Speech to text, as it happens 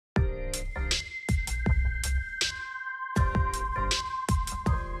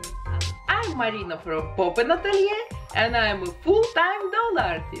Marina from Poppen Atelier, and I am a full-time doll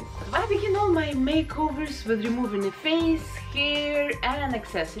artist. I begin all my makeovers with removing the face, hair and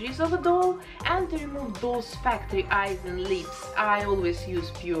accessories of a doll, and to remove those factory eyes and lips I always use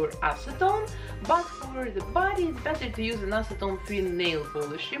pure acetone, but for the body it's better to use an acetone-free nail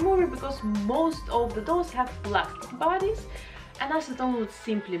polish remover because most of the dolls have plastic bodies and acetone would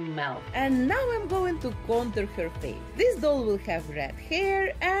simply melt. And now I'm going to contour her face. This doll will have red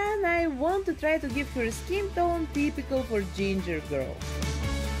hair and I want to try to give her a skin tone typical for ginger girls.